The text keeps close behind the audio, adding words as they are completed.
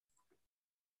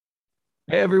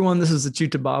Hey everyone, this is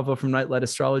Achyuta Bhava from Nightlight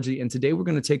Astrology, and today we're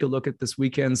going to take a look at this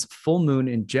weekend's full moon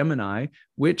in Gemini,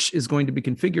 which is going to be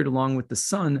configured along with the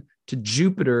sun to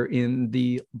Jupiter in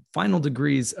the final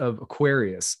degrees of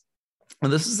Aquarius. And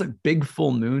this is a big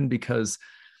full moon because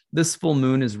this full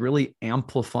moon is really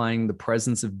amplifying the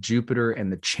presence of Jupiter and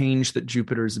the change that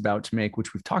Jupiter is about to make,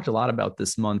 which we've talked a lot about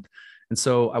this month. And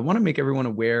so I want to make everyone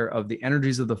aware of the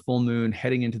energies of the full moon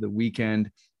heading into the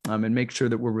weekend. And make sure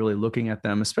that we're really looking at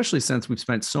them, especially since we've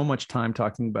spent so much time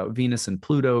talking about Venus and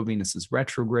Pluto. Venus is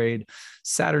retrograde,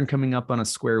 Saturn coming up on a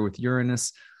square with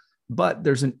Uranus. But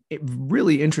there's a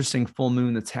really interesting full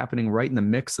moon that's happening right in the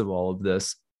mix of all of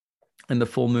this. And the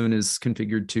full moon is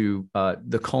configured to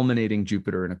the culminating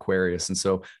Jupiter in Aquarius. And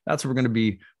so that's what we're going to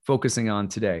be focusing on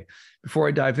today. Before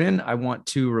I dive in, I want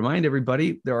to remind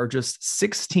everybody there are just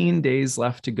 16 days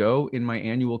left to go in my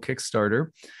annual Kickstarter.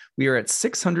 We are at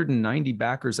 690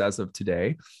 backers as of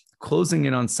today, closing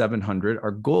in on 700.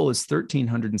 Our goal is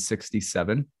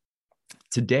 1,367.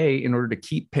 Today, in order to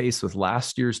keep pace with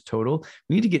last year's total,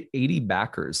 we need to get 80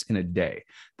 backers in a day.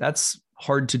 That's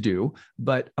hard to do,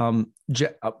 but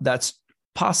that's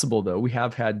possible, though. We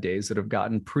have had days that have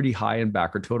gotten pretty high in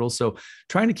backer totals. So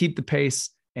trying to keep the pace.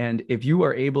 And if you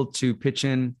are able to pitch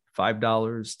in $5,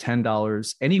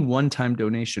 $10, any one-time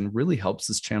donation really helps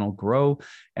this channel grow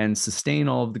and sustain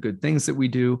all of the good things that we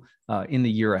do in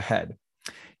the year ahead.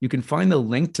 You can find the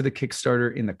link to the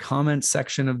Kickstarter in the comments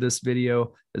section of this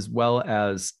video, as well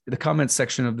as the comments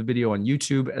section of the video on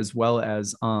YouTube, as well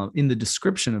as in the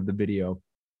description of the video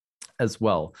as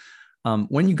well.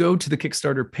 When you go to the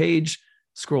Kickstarter page,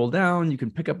 scroll down, you can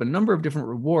pick up a number of different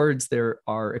rewards. There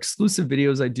are exclusive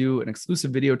videos. I do an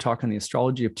exclusive video talk on the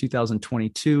astrology of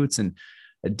 2022. It's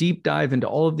a deep dive into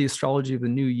all of the astrology of the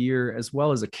new year, as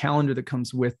well as a calendar that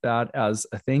comes with that as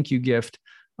a thank you gift.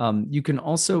 You can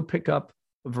also pick up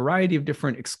a variety of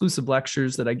different exclusive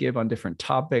lectures that I give on different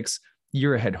topics.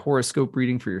 Year ahead horoscope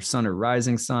reading for your sun or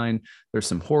rising sign. There's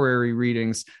some horary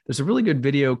readings. There's a really good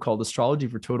video called Astrology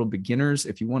for Total Beginners.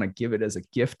 If you want to give it as a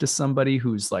gift to somebody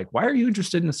who's like, why are you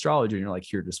interested in astrology? And you're like,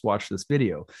 here, just watch this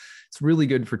video. It's really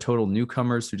good for total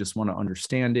newcomers who just want to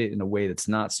understand it in a way that's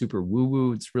not super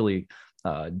woo-woo. It's really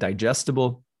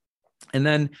digestible. And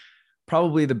then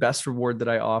probably the best reward that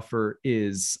I offer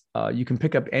is you can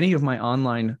pick up any of my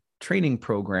online training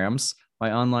programs,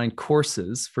 my online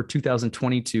courses for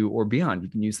 2022 or beyond. You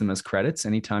can use them as credits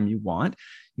anytime you want.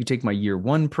 You take my year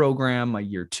 1 program, my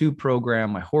year 2 program,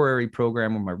 my horary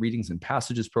program, or my readings and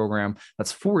passages program.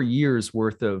 That's 4 years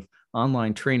worth of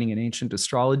online training in ancient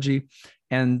astrology.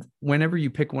 And whenever you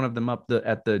pick one of them up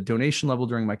at the donation level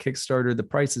during my Kickstarter, the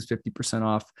price is 50%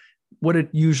 off what it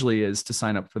usually is to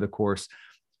sign up for the course.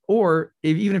 Or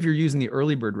even if you're using the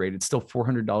early bird rate, it's still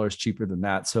 $400 cheaper than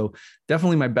that. So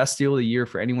definitely my best deal of the year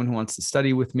for anyone who wants to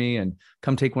study with me and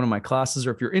come take one of my classes.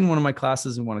 Or if you're in one of my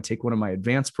classes and want to take one of my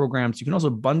advanced programs, you can also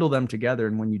bundle them together.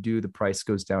 And when you do, the price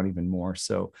goes down even more.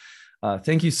 So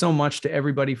thank you so much to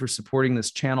everybody for supporting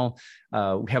this channel.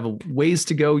 We have a ways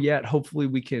to go yet. Hopefully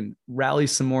we can rally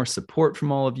some more support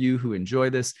from all of you who enjoy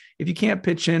this. If you can't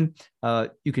pitch in,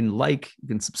 you can you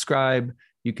can subscribe.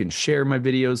 You can share my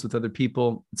videos with other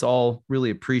people. It's all really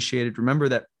appreciated. Remember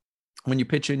that when you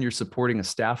pitch in, you're supporting a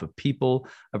staff of people,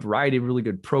 a variety of really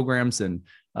good programs and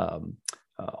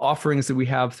offerings that we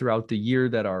have throughout the year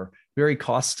that are very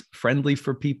cost friendly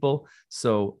for people.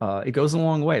 So it goes a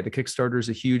long way. The Kickstarter is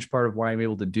a huge part of why I'm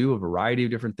able to do a variety of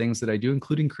different things that I do,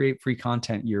 including create free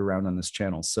content year round on this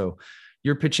channel. So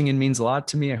your pitching in means a lot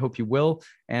to me. I hope you will.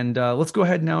 And let's go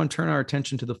ahead now and turn our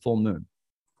attention to the full moon.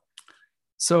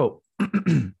 So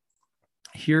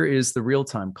here is the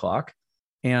real-time clock.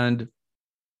 And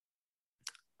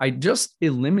I just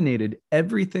eliminated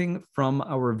everything from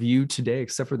our view today,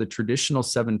 except for the traditional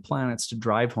 7 planets to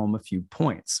drive home a few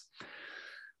points.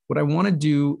 What I want to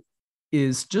do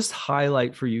is just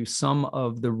highlight for you some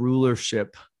of the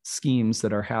rulership schemes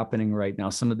that are happening right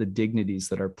now, some of the dignities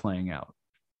that are playing out.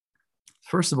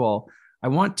 First of all, I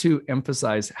want to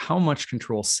emphasize how much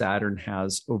control Saturn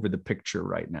has over the picture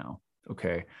right now.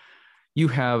 Okay. You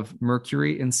have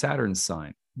Mercury in Saturn's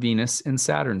sign, Venus in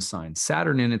Saturn's sign,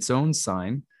 Saturn in its own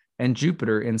sign, and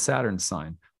Jupiter in Saturn's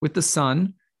sign, with the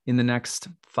sun in the next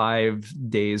 5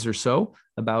 days or so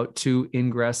about to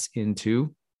ingress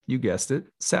into, you guessed it,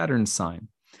 Saturn's sign.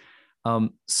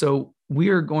 So we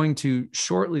are going to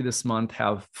shortly this month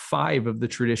have 5 of the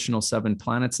traditional 7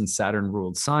 planets in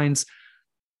Saturn-ruled signs.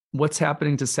 What's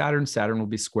happening to Saturn? Saturn will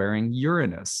be squaring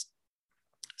Uranus.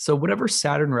 So whatever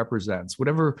Saturn represents,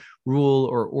 whatever rule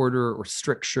or order or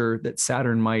stricture that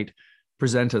Saturn might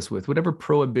present us with, whatever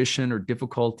prohibition or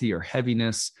difficulty or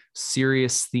heaviness,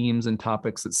 serious themes and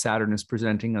topics that Saturn is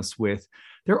presenting us with,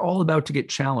 they're all about to get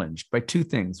challenged by two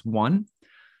things. One,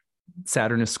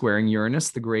 Saturn is squaring Uranus,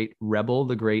 the great rebel,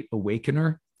 the great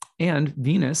awakener, and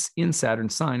Venus in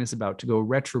Saturn's sign is about to go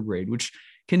retrograde, which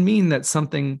can mean that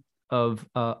something of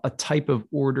a type of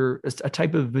order, a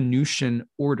type of Venusian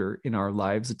order in our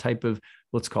lives, a type of,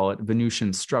 let's call it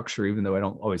Venusian structure, even though I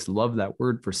don't always love that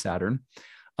word for Saturn,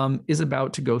 is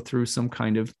about to go through some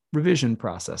kind of revision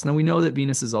process. Now, we know that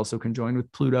Venus is also conjoined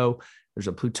with Pluto. There's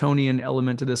a Plutonian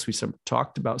element to this. We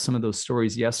talked about some of those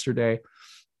stories yesterday.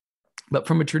 But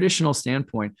from a traditional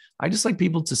standpoint, I just like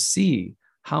people to see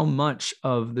how much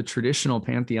of the traditional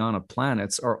pantheon of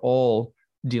planets are all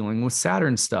dealing with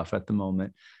Saturn stuff at the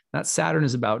moment. That Saturn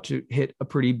is about to hit a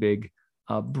pretty big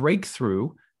breakthrough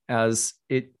as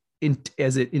it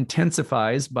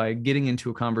intensifies by getting into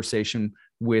a conversation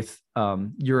with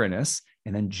Uranus,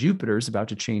 and then Jupiter is about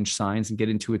to change signs and get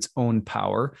into its own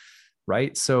power,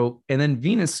 right? So, and then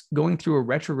Venus going through a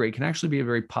retrograde can actually be a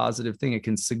very positive thing. It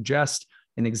can suggest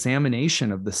an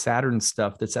examination of the Saturn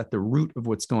stuff that's at the root of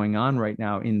what's going on right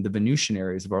now in the Venusian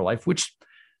areas of our life, which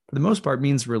for the most part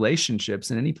means relationships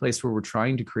and any place where we're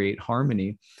trying to create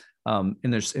harmony.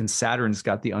 And Saturn's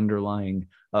got the underlying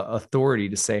authority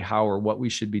to say how or what we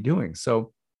should be doing.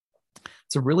 So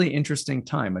it's a really interesting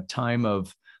time, a time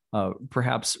of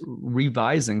perhaps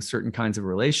revising certain kinds of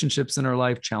relationships in our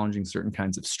life, challenging certain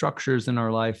kinds of structures in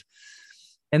our life.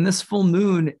 And this full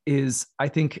moon is, I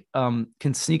think,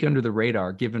 can sneak under the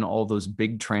radar given all those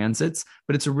big transits,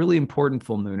 but it's a really important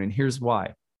full moon. And here's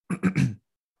why.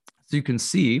 So you can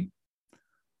see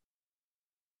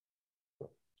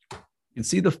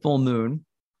the full moon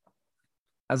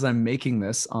as I'm making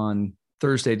this on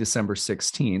Thursday, December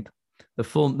 16th.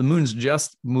 The moon's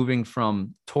just moving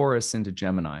from Taurus into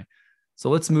Gemini. So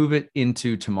let's move it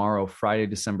into tomorrow, Friday,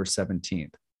 December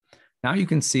 17th. Now you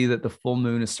can see that the full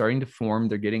moon is starting to form.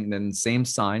 They're getting the same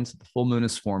signs. The full moon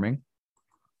is forming.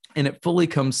 And it fully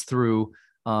comes through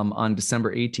on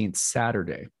December 18th,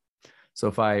 Saturday. So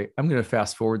I'm going to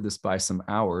fast forward this by some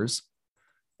hours,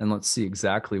 and let's see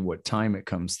exactly what time it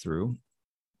comes through.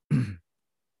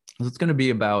 It's going to be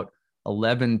about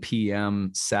 11 p.m.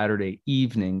 Saturday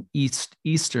evening,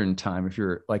 Eastern time, if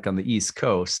you're like on the East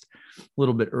Coast, a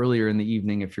little bit earlier in the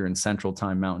evening if you're in Central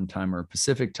Time, Mountain Time, or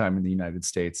Pacific Time in the United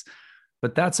States.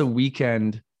 But that's a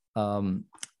weekend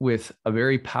with a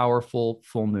very powerful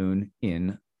full moon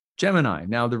in Gemini.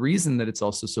 Now, the reason that it's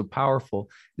also so powerful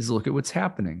is look at what's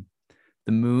happening.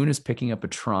 The moon is picking up a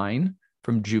trine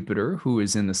from Jupiter, who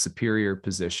is in the superior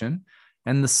position,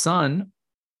 and the sun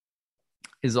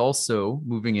is also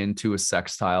moving into a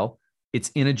sextile. It's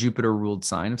in a Jupiter-ruled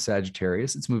sign of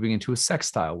Sagittarius. It's moving into a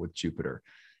sextile with Jupiter.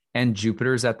 And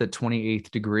Jupiter is at the 28th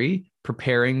degree,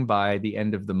 preparing by the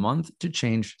end of the month to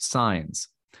change signs.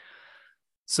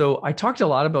 So I talked a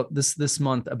lot about this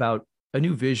month about a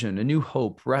new vision, a new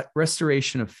hope,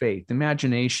 restoration of faith,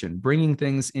 imagination, bringing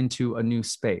things into a new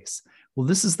space. Well,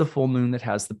 this is the full moon that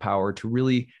has the power to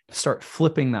really start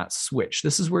flipping that switch.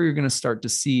 This is where you're going to start to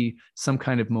see some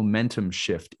kind of momentum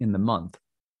shift in the month.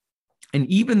 And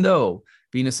even though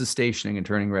Venus is stationing and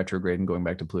turning retrograde and going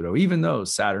back to Pluto, even though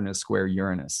Saturn is square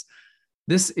Uranus,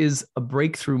 this is a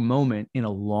breakthrough moment in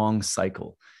a long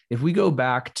cycle. If we go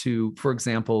back to, for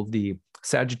example, the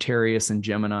Sagittarius and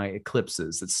Gemini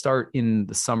eclipses that start in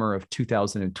the summer of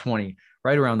 2020,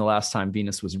 right around the last time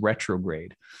Venus was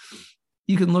retrograde,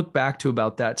 you can look back to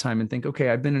about that time and think, okay,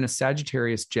 I've been in a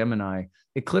Sagittarius Gemini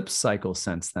eclipse cycle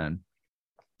since then.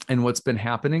 And what's been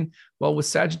happening? Well, with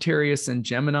Sagittarius and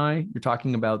Gemini, you're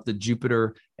talking about the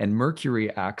Jupiter and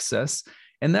Mercury axis.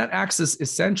 And that axis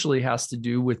essentially has to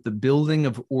do with the building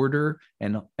of order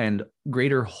and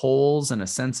greater wholes and a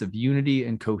sense of unity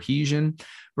and cohesion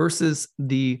versus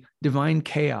the divine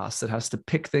chaos that has to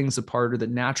pick things apart or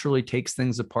that naturally takes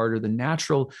things apart or the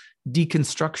natural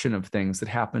deconstruction of things that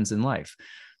happens in life.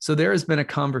 So there has been a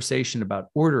conversation about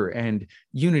order and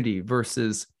unity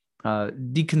versus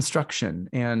deconstruction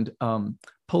and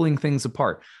pulling things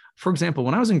apart. For example,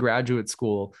 when I was in graduate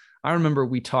school, I remember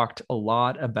we talked a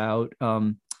lot about,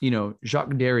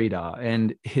 Jacques Derrida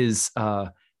and his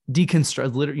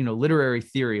literary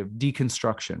theory of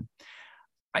deconstruction.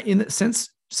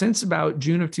 Since about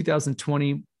June of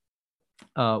 2020,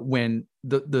 when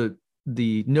the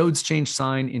nodes changed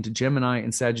sign into Gemini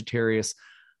and Sagittarius,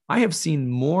 I have seen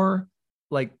more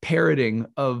like parroting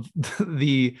of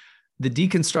the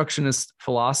deconstructionist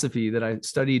philosophy that I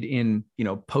studied in,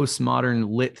 postmodern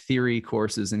lit theory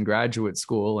courses in graduate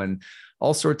school and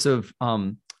all sorts of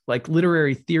like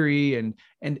literary theory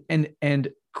and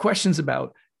questions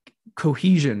about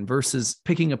cohesion versus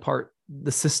picking apart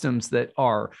the systems that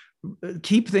are.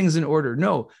 Keep things in order.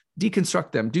 No,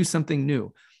 deconstruct them, do something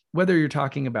new. Whether you're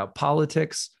talking about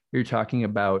politics, or you're talking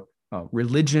about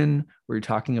religion, or you're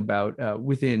talking about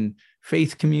within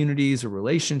faith communities or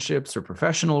relationships or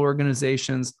professional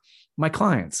organizations, my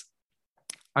clients,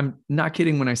 I'm not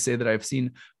kidding when I say that I've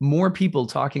seen more people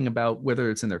talking about, whether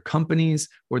it's in their companies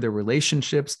or their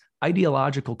relationships,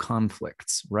 ideological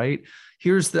conflicts, right?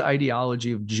 Here's the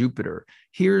ideology of Jupiter.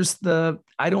 Here's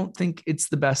I don't think it's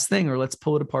the best thing, or let's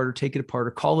pull it apart or take it apart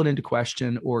or call it into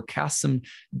question or cast some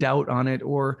doubt on it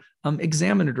or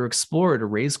examine it or explore it or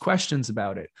raise questions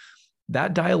about it.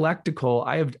 That dialectical,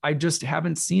 I just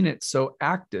haven't seen it so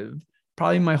active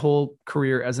probably my whole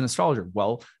career as an astrologer.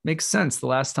 Well, makes sense. The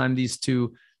last time these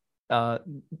two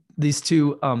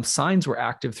signs were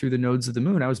active through the nodes of the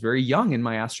moon, I was very young in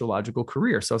my astrological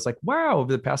career. So I was like, wow,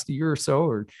 over the past year or so,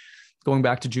 or going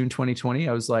back to June 2020,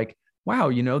 I was like,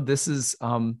 wow, this is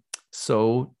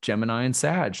so Gemini and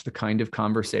Sag, the kind of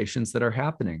conversations that are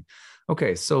happening.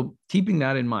 Okay, so keeping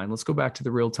that in mind, let's go back to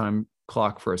the real-time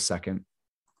clock for a second.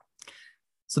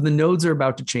 So the nodes are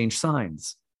about to change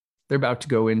signs. They're about to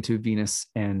go into Venus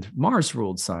and Mars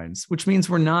ruled signs, which means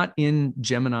we're not in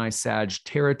Gemini Sag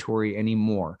territory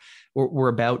anymore. We're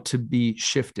about to be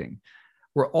shifting.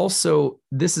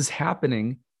 This is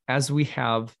happening as we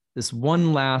have this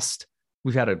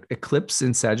we've had an eclipse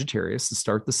in Sagittarius to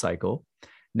start the cycle.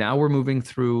 Now we're moving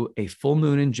through a full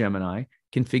moon in Gemini,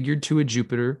 configured to a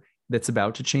Jupiter that's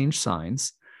about to change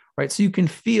signs, right? So you can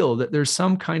feel that there's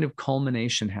some kind of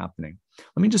culmination happening.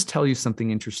 Let me just tell you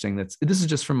something interesting. This is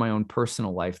just from my own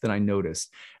personal life that I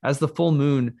noticed. As the full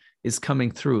moon is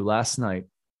coming through last night,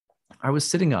 I was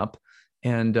sitting up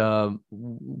and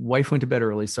wife went to bed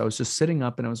early. So I was just sitting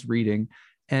up and I was reading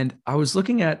and I was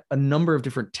looking at a number of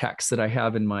different texts that I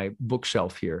have in my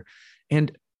bookshelf here.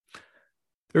 And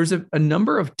there's a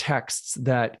number of texts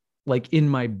that, like in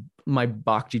my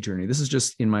Bhakti journey, this is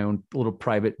just in my own little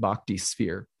private Bhakti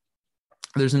sphere.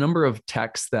 There's a number of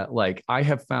texts that like I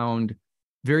have found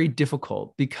very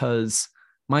difficult because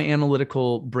my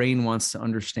analytical brain wants to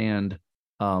understand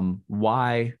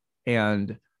why.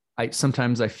 And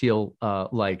sometimes I feel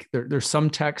like there's some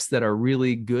texts that are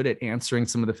really good at answering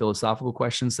some of the philosophical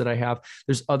questions that I have.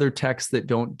 There's other texts that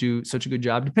don't do such a good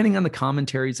job, depending on the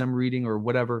commentaries I'm reading or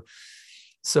whatever.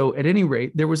 So at any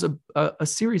rate, there was a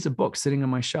series of books sitting on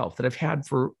my shelf that I've had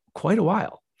for quite a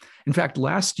while. In fact,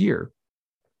 last year,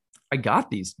 I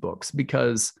got these books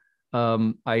because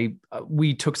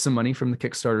we took some money from the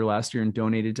Kickstarter last year and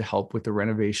donated to help with the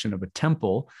renovation of a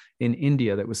temple in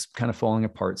India that was kind of falling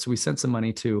apart. So we sent some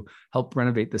money to help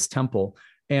renovate this temple.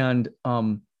 And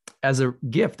as a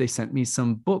gift, they sent me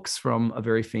some books from a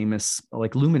very famous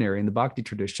like luminary in the Bhakti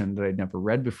tradition that I'd never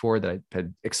read before, that I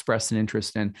had expressed an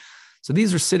interest in. So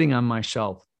these are sitting on my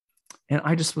shelf. And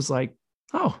I just was like,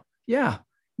 oh, yeah,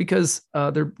 because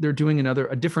they're doing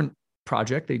a different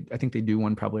project. I think they do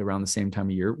one probably around the same time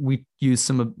of year. We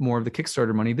used more of the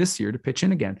Kickstarter money this year to pitch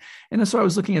in again. And so I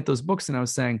was looking at those books and I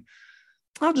was saying,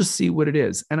 I'll just see what it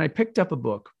is. And I picked up a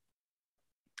book.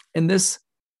 And this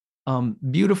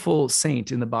beautiful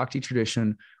saint in the Bhakti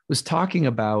tradition was talking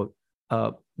about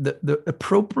the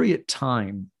appropriate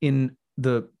time in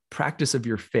the practice of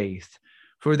your faith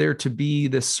for there to be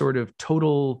this sort of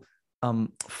total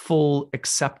full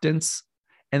acceptance.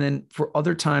 And then for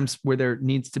other times where there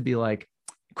needs to be like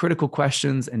critical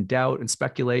questions and doubt and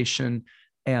speculation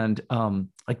and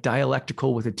like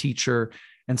dialectical with a teacher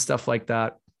and stuff like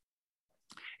that.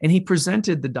 And he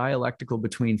presented the dialectical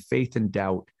between faith and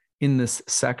doubt in this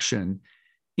section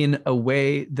in a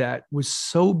way that was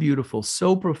so beautiful,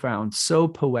 so profound, so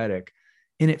poetic.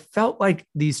 And it felt like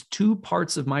these two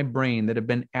parts of my brain that have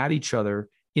been at each other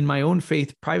in my own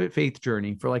private faith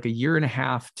journey for like a year and a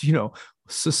half,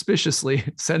 suspiciously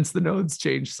since the nodes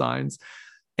changed signs.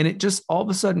 And it just all of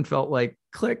a sudden felt like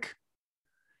click.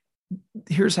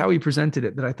 Here's how he presented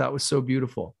it that I thought was so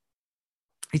beautiful.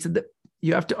 He said that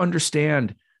you have to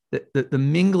understand that the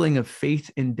mingling of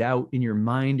faith and doubt in your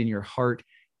mind, in your heart,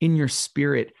 in your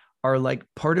spirit are like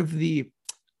part of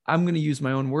I'm going to use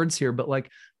my own words here, but like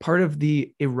part of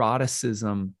the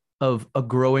eroticism of a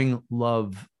growing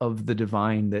love of the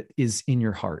divine that is in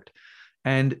your heart.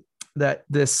 And that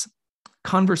this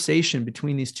conversation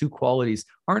between these two qualities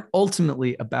aren't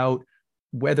ultimately about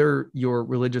whether your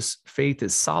religious faith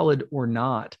is solid or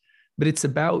not, but it's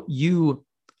about you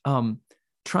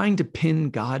trying to pin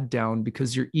God down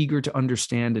because you're eager to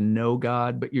understand and know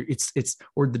God, but it's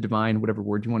or the divine, whatever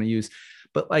word you want to use,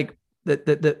 but like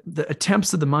the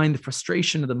attempts of the mind, the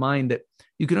frustration of the mind, that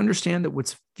you can understand that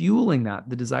what's fueling that,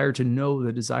 the desire to know,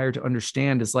 the desire to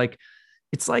understand, is like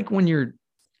it's like when you're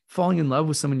falling in love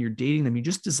with someone, you're dating them, you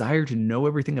just desire to know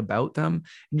everything about them.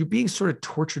 And you're being sort of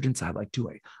tortured inside. Like, do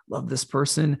I love this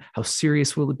person? How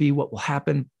serious will it be? What will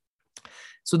happen?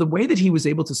 So the way that he was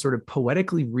able to sort of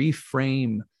poetically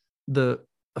reframe the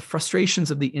frustrations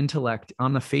of the intellect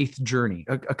on the faith journey,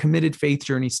 a committed faith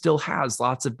journey still has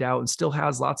lots of doubt and still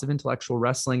has lots of intellectual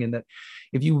wrestling. And that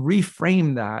if you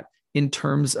reframe that in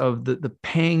terms of the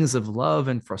pangs of love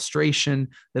and frustration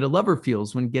that a lover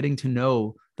feels when getting to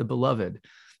know the beloved,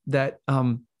 that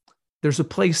there's a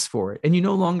place for it. And you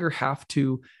no longer have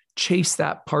to chase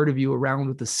that part of you around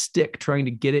with a stick, trying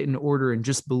to get it in order and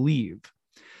just believe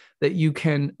that you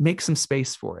can make some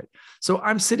space for it. So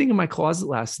I'm sitting in my closet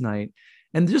last night,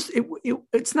 and just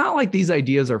it's not like these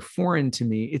ideas are foreign to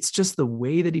me. It's just the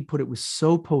way that he put it was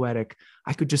so poetic.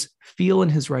 I could just feel in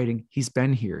his writing, he's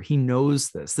been here. He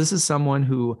knows this. This is someone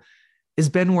who has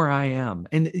been where I am.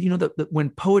 And you know,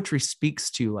 when poetry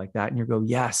speaks to you like that, and you go,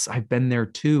 yes, I've been there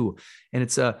too. And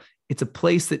it's a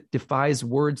place that defies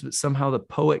words, but somehow the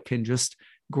poet can just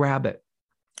grab it.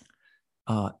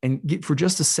 For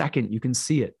just a second, you can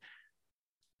see it.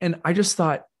 And I just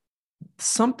thought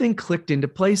something clicked into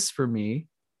place for me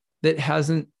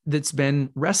that's been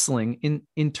wrestling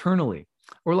internally.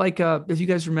 Or like, if you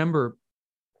guys remember,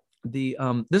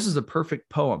 this is a perfect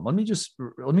poem. Let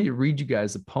me read you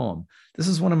guys a poem. This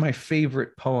is one of my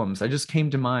favorite poems. I just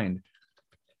came to mind.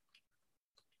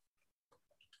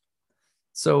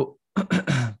 So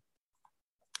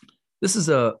this is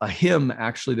a hymn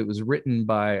actually that was written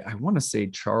by, I want to say,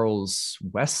 Charles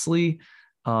Wesley.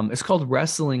 It's called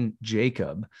Wrestling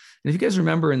Jacob. And if you guys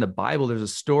remember in the Bible, there's a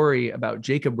story about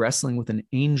Jacob wrestling with an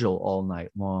angel all night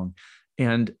long.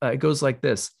 And it goes like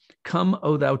this: "Come,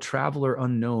 O thou traveler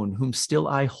unknown, whom still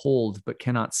I hold but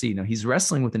cannot see." Now he's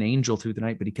wrestling with an angel through the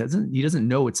night, but he doesn't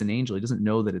know it's an angel. He doesn't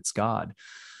know that it's God.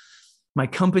 "My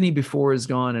company before is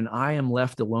gone, and I am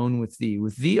left alone with thee.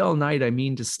 With thee all night I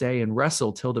mean to stay and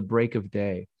wrestle till the break of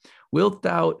day. Wilt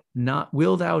thou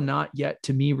not yet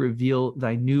to me reveal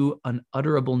thy new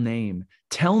unutterable name?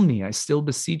 Tell me, I still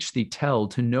beseech thee, tell,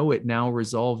 to know it now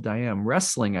resolved I am.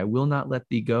 Wrestling, I will not let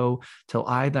thee go till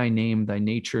I thy name, thy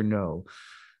nature know.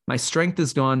 My strength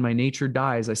is gone, my nature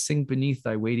dies. I sink beneath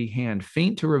thy weighty hand,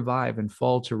 faint to revive and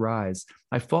fall to rise.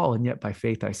 I fall, and yet by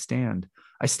faith I stand.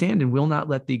 I stand and will not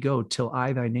let thee go till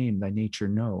I thy name, thy nature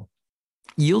know.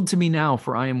 Yield to me now,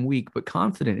 for I am weak, but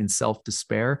confident in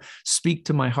self-despair. Speak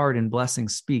to my heart in blessing,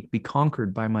 speak, be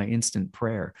conquered by my instant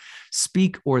prayer.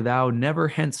 Speak, or thou never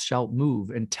hence shalt move,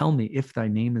 and tell me if thy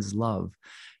name is love.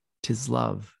 'Tis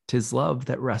love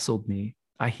that wrestled me.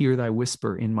 I hear thy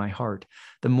whisper in my heart.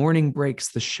 The morning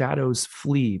breaks, the shadows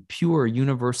flee. Pure,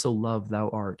 universal love thou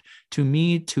art. To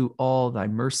me, to all thy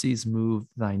mercies move.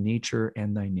 Thy nature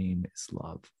and thy name is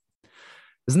love."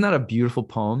 Isn't that a beautiful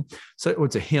poem? So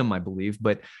it's a hymn, I believe,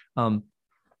 but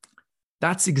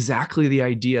that's exactly the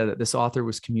idea that this author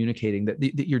was communicating,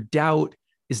 that your doubt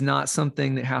is not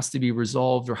something that has to be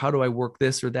resolved, or how do I work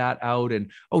this or that out?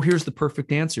 And, oh, here's the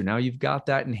perfect answer. Now you've got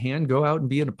that in hand. Go out and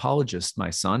be an apologist, my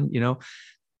son.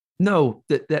 No,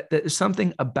 that there's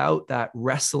something about that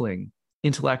wrestling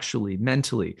intellectually,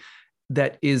 mentally,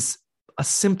 that is a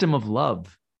symptom of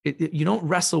love. You don't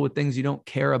wrestle with things you don't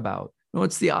care about. No,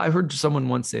 I heard someone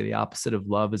once say the opposite of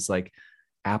love is like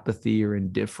apathy or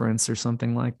indifference or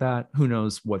something like that. Who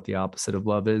knows what the opposite of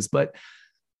love is? But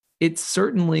it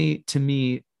certainly, to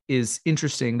me, is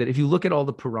interesting that if you look at all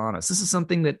the Puranas, this is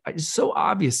something that is so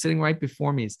obvious sitting right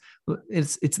before me.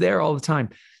 It's there all the time.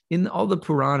 In all the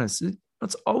Puranas,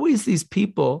 it's always these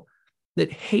people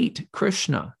that hate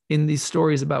Krishna in these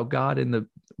stories about God in the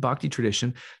Bhakti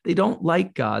tradition. They don't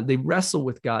like God. They wrestle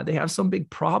with God. They have some big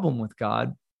problem with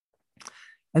God.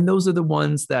 And those are the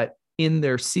ones that, in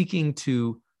their seeking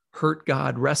to hurt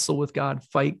God, wrestle with God,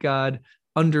 fight God,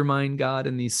 undermine God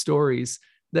in these stories,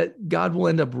 that God will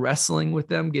end up wrestling with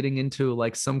them, getting into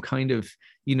like some kind of,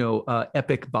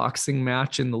 epic boxing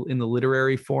match in the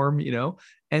literary form,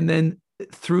 and then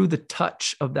through the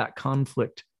touch of that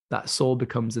conflict, that soul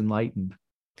becomes enlightened.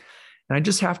 And I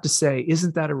just have to say,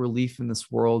 isn't that a relief in this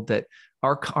world that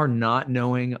our not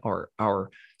knowing,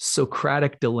 our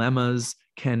Socratic dilemmas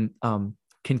can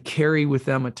carry with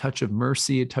them a touch of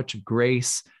mercy, a touch of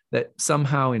grace, that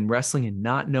somehow in wrestling and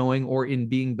not knowing, or in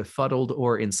being befuddled,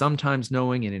 or in sometimes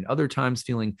knowing and in other times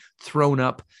feeling thrown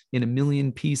up in a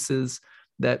million pieces,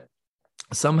 that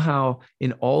somehow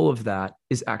in all of that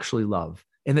is actually love.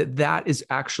 And that is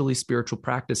actually spiritual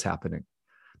practice happening.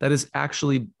 That is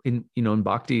actually, in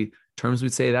Bhakti terms,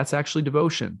 we'd say that's actually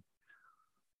devotion.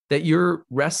 That you're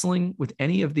wrestling with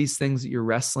any of these things that you're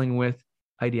wrestling with,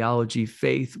 ideology,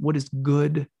 faith, what is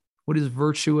good, what is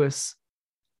virtuous,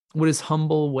 What is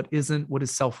humble? What isn't? What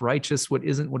is self-righteous? What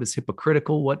isn't? What is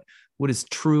hypocritical? What is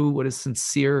true? What is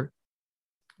sincere?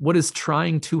 What is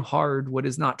trying too hard? What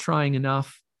is not trying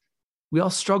enough? We all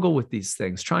struggle with these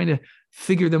things, trying to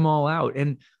figure them all out.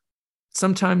 And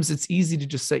sometimes it's easy to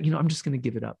just say, I'm just going to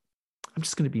give it up. I'm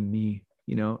just going to be me,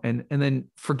 and then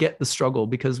forget the struggle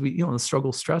because the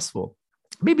struggle's stressful.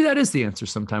 Maybe that is the answer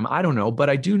sometime. I don't know, but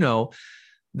I do know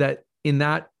that in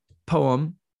that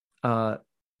poem,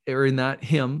 or in that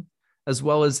hymn, as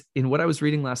well as in what I was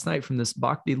reading last night from this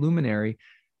Bhakti luminary,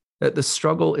 that the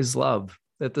struggle is love,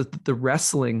 that the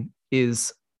wrestling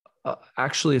is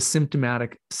actually a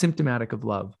symptomatic of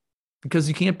love, because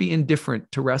you can't be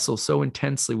indifferent to wrestle so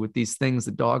intensely with these things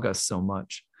that dog us so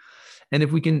much. And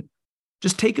if we can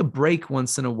just take a break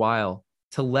once in a while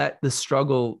to let the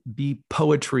struggle be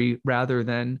poetry rather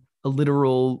than a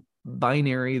literal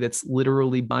binary that's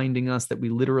literally binding us, that we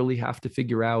literally have to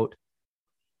figure out.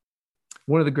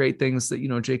 One of the great things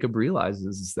that, Jacob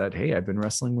realizes is that, hey, I've been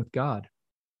wrestling with God.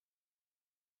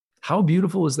 How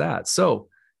beautiful is that? So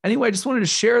anyway, I just wanted to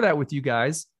share that with you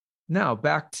guys. Now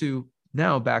back to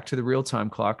the real-time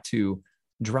clock to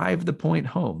drive the point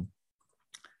home.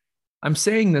 I'm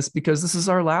saying this because this is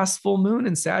our last full moon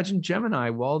in Sag and Gemini,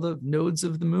 while the nodes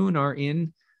of the moon are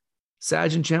in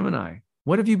Sag and Gemini.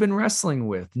 What have you been wrestling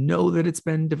with? Know that it's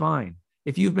been divine.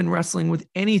 If you've been wrestling with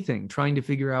anything, trying to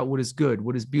figure out what is good,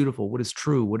 what is beautiful, what is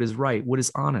true, what is right, what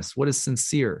is honest, what is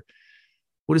sincere,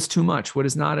 what is too much, what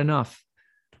is not enough.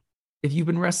 If you've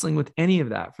been wrestling with any of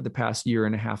that for the past year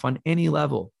and a half on any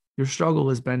level, your struggle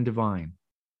has been divine.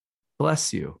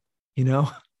 Bless you.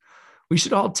 We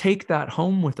should all take that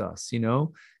home with us,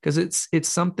 because it's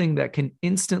something that can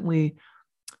instantly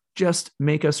just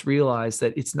make us realize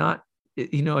that it's not,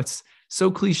 it's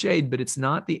so cliched, but it's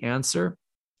not the answer.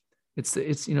 It's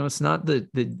not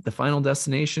the final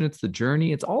destination. It's the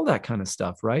journey. It's all that kind of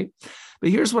stuff, right? But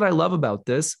here's what I love about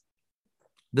this.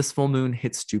 This full moon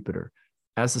hits Jupiter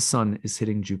as the sun is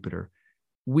hitting Jupiter.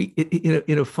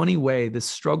 In a funny way, this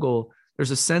struggle,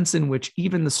 there's a sense in which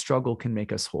even the struggle can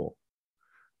make us whole.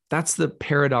 That's the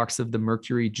paradox of the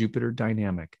Mercury-Jupiter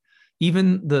dynamic.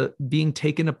 Even the being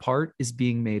taken apart is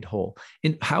being made whole.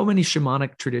 In how many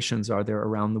shamanic traditions are there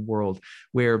around the world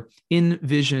where in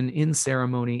vision, in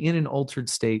ceremony, in an altered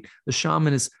state, the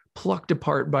shaman is plucked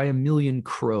apart by a million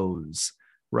crows,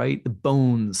 right? The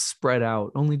bones spread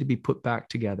out only to be put back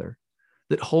together.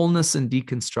 That wholeness and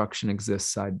deconstruction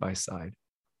exist side by side.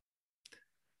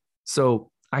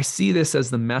 So I see this as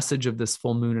the message of this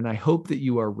full moon, and I hope that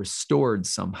you are restored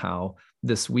somehow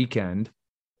this weekend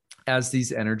as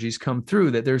these energies come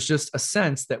through, that there's just a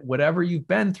sense that whatever you've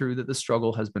been through, that the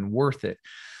struggle has been worth it.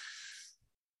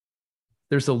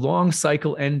 There's a long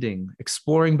cycle ending,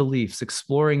 exploring beliefs,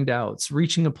 exploring doubts,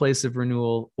 reaching a place of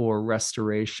renewal or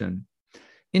restoration.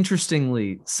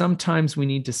 Interestingly, sometimes we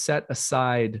need to set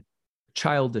aside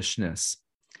childishness.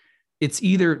 It's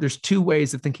either, there's two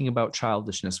ways of thinking about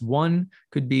childishness. One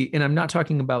could be, and I'm not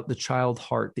talking about the child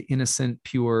heart, the innocent,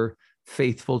 pure,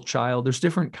 faithful child. There's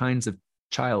different kinds of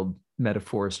child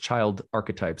metaphors, child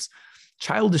archetypes.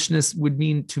 Childishness would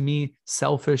mean to me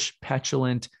selfish,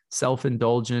 petulant,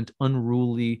 self-indulgent,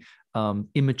 unruly,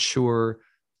 immature,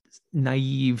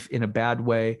 naive in a bad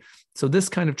way. So this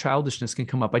kind of childishness can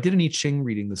come up. I did an I Ching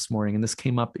reading this morning, and this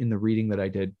came up in the reading that I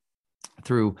did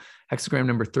through hexagram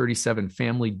number 37,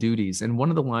 family duties. And one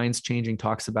of the lines changing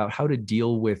talks about how to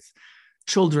deal with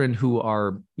children who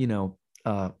are,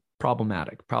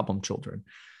 problematic, problem children.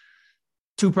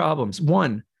 Two problems.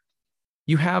 One,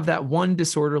 you have that one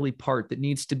disorderly part that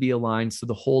needs to be aligned so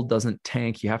the whole doesn't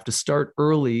tank. You have to start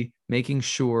early, making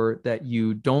sure that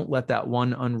you don't let that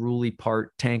one unruly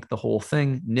part tank the whole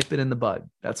thing. Nip it in the bud.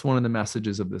 That's one of the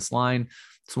messages of this line.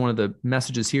 It's one of the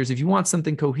messages here is if you want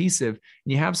something cohesive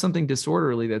and you have something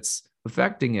disorderly that's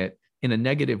affecting it in a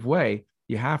negative way,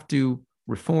 you have to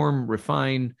reform,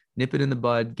 refine, nip it in the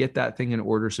bud, get that thing in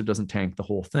order so it doesn't tank the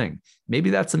whole thing. Maybe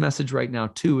that's a message right now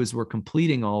too, as we're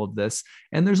completing all of this.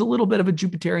 And there's a little bit of a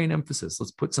Jupiterian emphasis.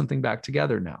 Let's put something back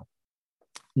together now.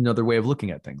 Another way of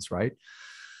looking at things, right?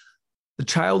 The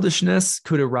childishness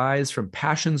could arise from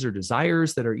passions or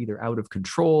desires that are either out of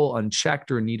control,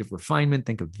 unchecked, or in need of refinement.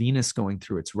 Think of Venus going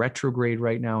through its retrograde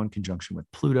right now in conjunction with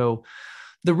Pluto.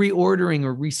 The reordering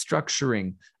or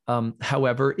restructuring,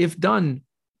 however, if done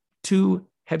too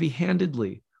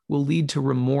heavy-handedly, will lead to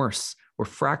remorse or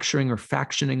fracturing or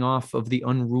factioning off of the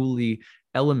unruly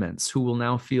elements who will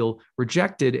now feel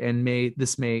rejected, and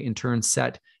this may in turn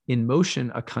set in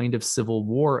motion a kind of civil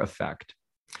war effect.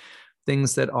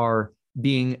 Things that are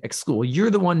being excluded. You're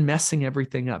the one messing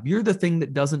everything up. You're the thing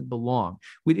that doesn't belong.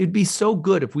 It'd be so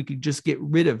good if we could just get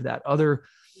rid of that other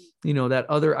that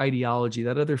other ideology,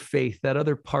 that other faith, that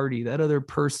other party, that other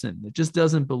person that just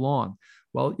doesn't belong.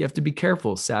 Well, you have to be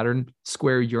careful. Saturn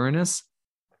square Uranus,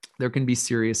 there can be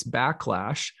serious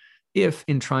backlash if,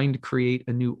 in trying to create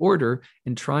a new order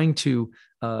and trying to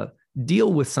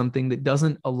deal with something that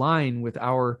doesn't align with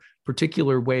our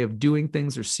particular way of doing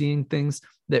things or seeing things,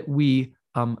 that we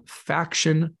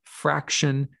faction,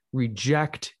 fraction,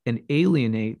 reject, and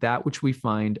alienate that which we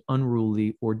find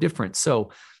unruly or different.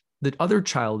 So the other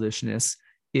childishness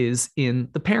is in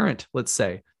the parent, let's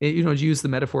say, to use the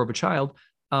metaphor of a child.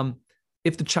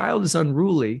 If the child is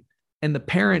unruly and the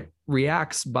parent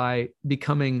reacts by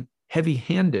becoming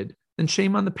heavy-handed, then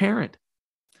shame on the parent,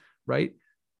 right?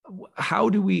 How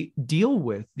do we deal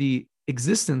with the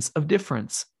existence of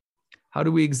difference? How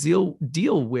do we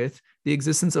deal with the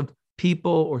existence of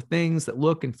people or things that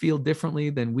look and feel differently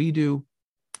than we do?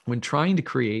 When trying to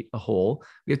create a whole,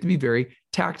 we have to be very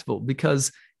tactful,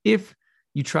 because if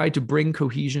you try to bring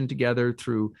cohesion together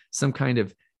through some kind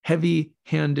of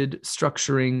heavy-handed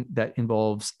structuring that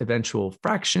involves eventual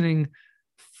fracturing,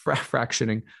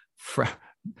 fracturing,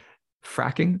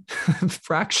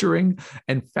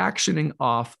 and factioning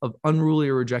off of unruly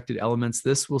or rejected elements,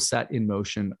 this will set in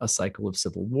motion a cycle of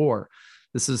civil war.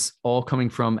 This is all coming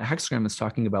from a hexagram that's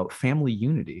talking about family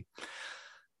unity.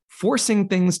 Forcing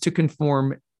things to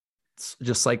conform,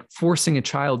 just like forcing a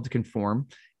child to conform,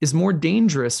 is more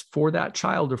dangerous for that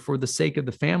child or for the sake of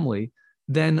the family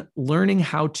than learning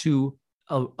how to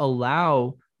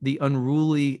allow the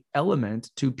unruly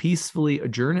element to peacefully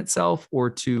adjourn itself, or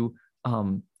to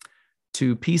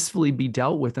peacefully be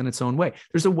dealt with in its own way.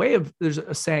 There's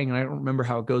a saying, and I don't remember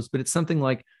how it goes, but it's something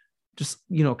like, just,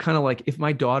 kind of like, if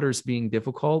my daughter's being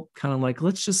difficult, kind of like,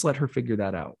 let's just let her figure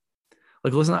that out.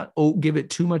 Like, let's not give it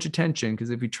too much attention, because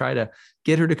if we try to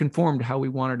get her to conform to how we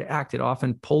want her to act, it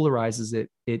often polarizes it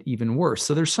even worse.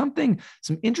 So there's some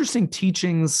interesting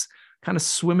teachings kind of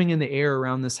swimming in the air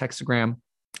around this hexagram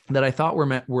that I thought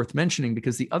were worth mentioning,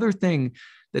 because the other thing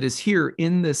that is here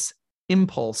in this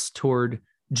impulse toward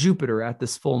Jupiter at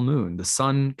this full moon, the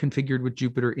sun configured with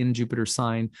Jupiter in Jupiter's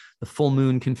sign, the full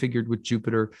moon configured with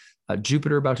Jupiter,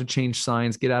 Jupiter about to change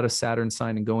signs, get out of Saturn's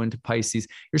sign and go into Pisces.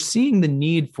 You're seeing the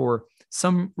need for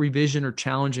some revision or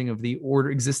challenging of the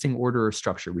existing order or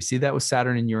structure. We see that with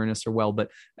Saturn and Uranus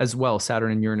as well,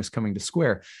 Saturn and Uranus coming to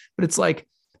square. But it's like,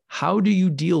 how do you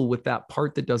deal with that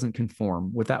part that doesn't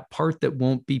conform, with that part that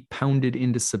won't be pounded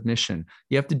into submission?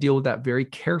 You have to deal with that very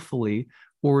carefully,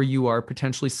 or you are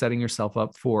potentially setting yourself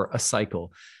up for a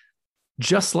cycle.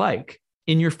 Just like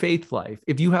in your faith life,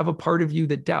 if you have a part of you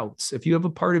that doubts, if you have a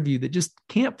part of you that just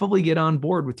can't fully get on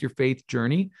board with your faith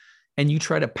journey, and you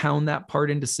try to pound that part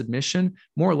into submission,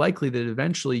 more likely that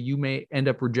eventually you may end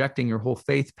up rejecting your whole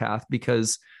faith path,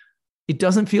 because it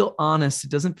doesn't feel honest, it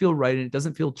doesn't feel right, and it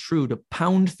doesn't feel true to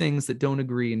pound things that don't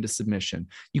agree into submission.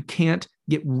 You can't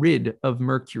get rid of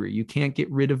Mercury. You can't get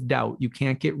rid of doubt. You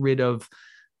can't get rid of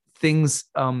things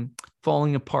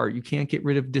falling apart. You can't get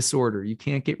rid of disorder. You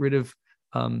can't get rid of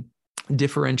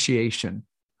differentiation,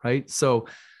 right? So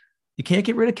you can't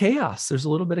get rid of chaos. There's a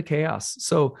little bit of chaos.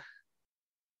 So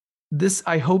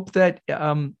I hope that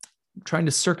trying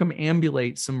to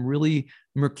circumambulate some really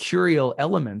mercurial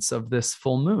elements of this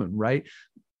full moon, right?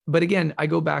 But again, I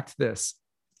go back to this: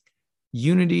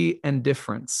 unity and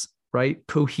difference, right?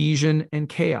 Cohesion and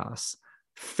chaos,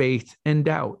 faith and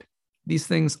doubt. These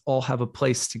things all have a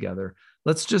place together.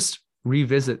 Let's just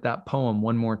revisit that poem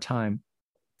one more time.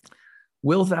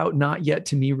 Wilt thou not yet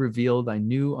to me reveal thy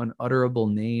new unutterable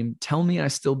name? Tell me, I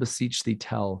still beseech thee,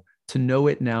 tell. To know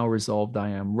it now resolved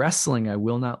I am. Wrestling, I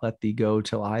will not let thee go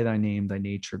till I thy name, thy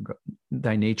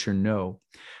nature know.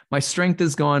 My strength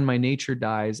is gone, my nature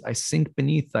dies. I sink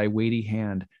beneath thy weighty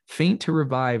hand, faint to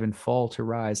revive and fall to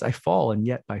rise. I fall, and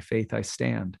yet by faith I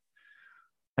stand.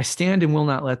 I stand and will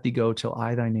not let thee go till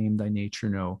I thy name, thy nature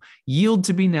know. Yield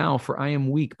to me now, for I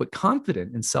am weak, but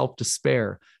confident in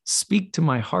self-despair. Speak to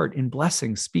my heart in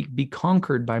blessing. Speak, be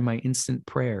conquered by my instant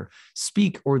prayer.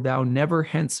 Speak, or thou never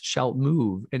hence shalt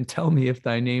move, and tell me if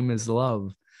thy name is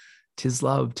love. 'Tis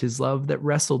love that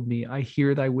wrestled me. I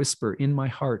hear thy whisper in my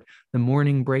heart. The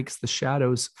morning breaks, the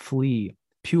shadows flee.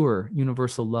 Pure,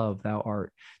 universal love thou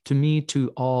art. To me, to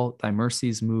all thy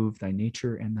mercies move. Thy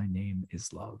nature and thy name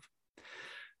is love.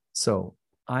 So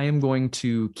I am going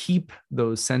to keep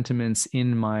those sentiments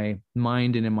in my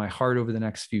mind and in my heart over the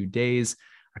next few days.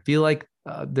 I feel like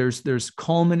there's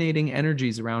culminating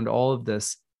energies around all of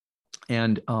this.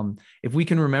 And if we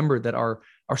can remember that our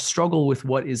struggle with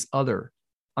what is other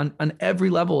on every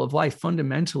level of life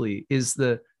fundamentally is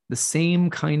the same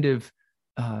kind of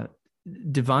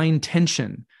divine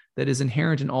tension that is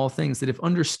inherent in all things, that if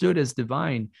understood as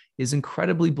divine is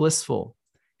incredibly blissful.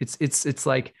 It's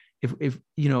like if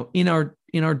you know, in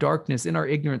our darkness, in our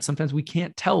ignorance, sometimes we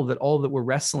can't tell that all that we're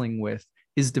wrestling with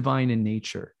is divine in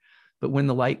nature. But when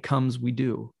the light comes, we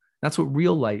do. That's what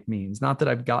real light means. Not that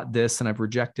I've got this and I've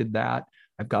rejected that.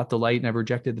 I've got the light and I've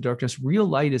rejected the darkness. Real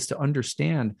light is to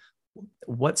understand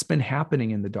what's been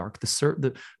happening in the dark,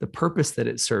 the purpose that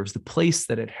it serves, the place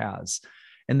that it has.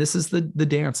 And this is the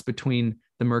dance between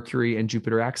the Mercury and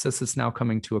Jupiter axis that's now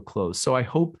coming to a close. So I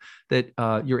hope that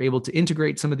you're able to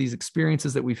integrate some of these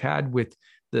experiences that we've had with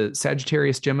the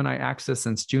Sagittarius Gemini axis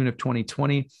since June of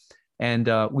 2020. And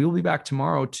we will be back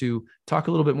tomorrow to talk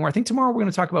a little bit more. I think tomorrow we're going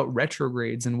to talk about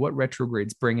retrogrades and what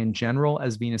retrogrades bring in general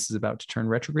as Venus is about to turn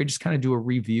retrograde, just kind of do a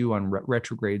review on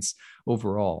retrogrades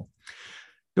overall.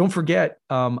 Don't forget,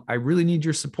 I really need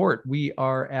your support. We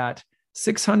are at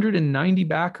 690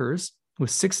 backers with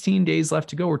 16 days left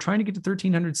to go. We're trying to get to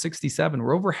 1,367.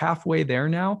 We're over halfway there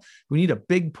now. We need a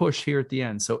big push here at the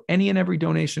end. So any and every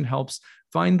donation helps.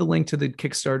 Find the link to the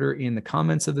Kickstarter in the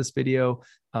comments of this video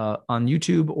on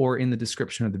YouTube or in the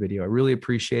description of the video. I really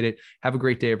appreciate it. Have a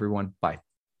great day, everyone. Bye.